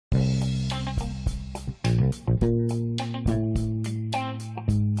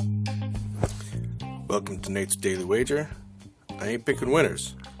Welcome to Nate's Daily Wager. I ain't picking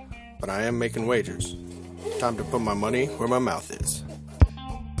winners, but I am making wagers. Time to put my money where my mouth is.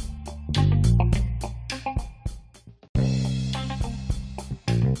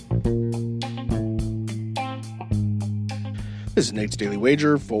 This is Nate's Daily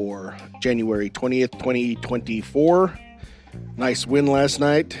Wager for January 20th, 2024. Nice win last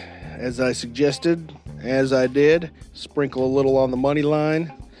night, as I suggested, as I did. Sprinkle a little on the money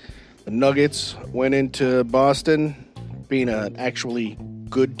line. The Nuggets went into Boston being an actually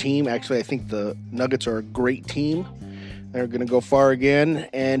good team. Actually, I think the Nuggets are a great team. They're going to go far again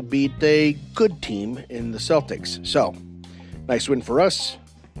and beat a good team in the Celtics. So, nice win for us.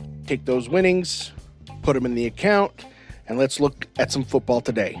 Take those winnings, put them in the account, and let's look at some football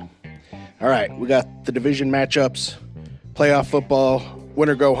today. All right, we got the division matchups, playoff football, win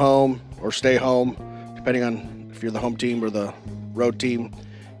or go home or stay home, depending on if you're the home team or the road team.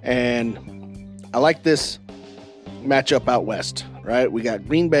 And I like this matchup out west, right? We got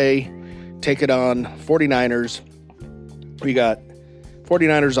Green Bay take it on 49ers. We got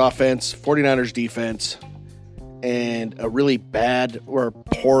 49ers offense, 49ers defense, and a really bad or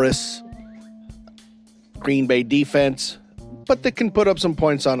porous Green Bay defense, but they can put up some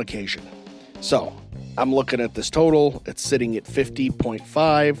points on occasion. So I'm looking at this total. It's sitting at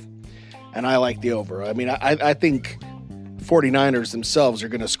 50.5, and I like the over. I mean, I think 49ers themselves are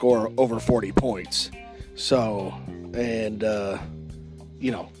going to score over 40 points. So, and,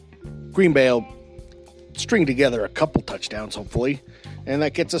 Green Bay will string together a couple touchdowns, hopefully, and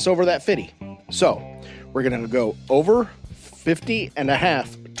that gets us over that 50. So, we're going to go over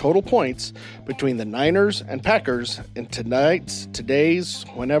 50.5 total points between the Niners and Packers in today's,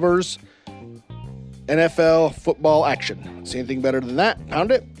 whenever's NFL football action. See anything better than that?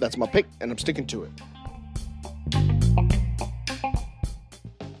 Pound it. That's my pick, and I'm sticking to it.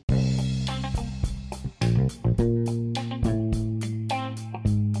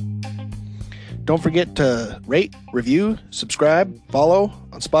 Don't forget to rate, review, subscribe, follow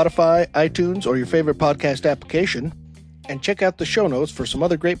on Spotify, iTunes, or your favorite podcast application, and check out the show notes for some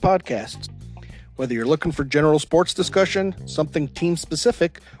other great podcasts. Whether you're looking for general sports discussion, something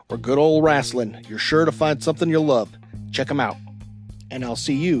team-specific, or good old wrestling, you're sure to find something you'll love. Check them out. And I'll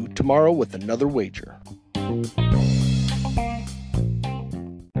see you tomorrow with another wager.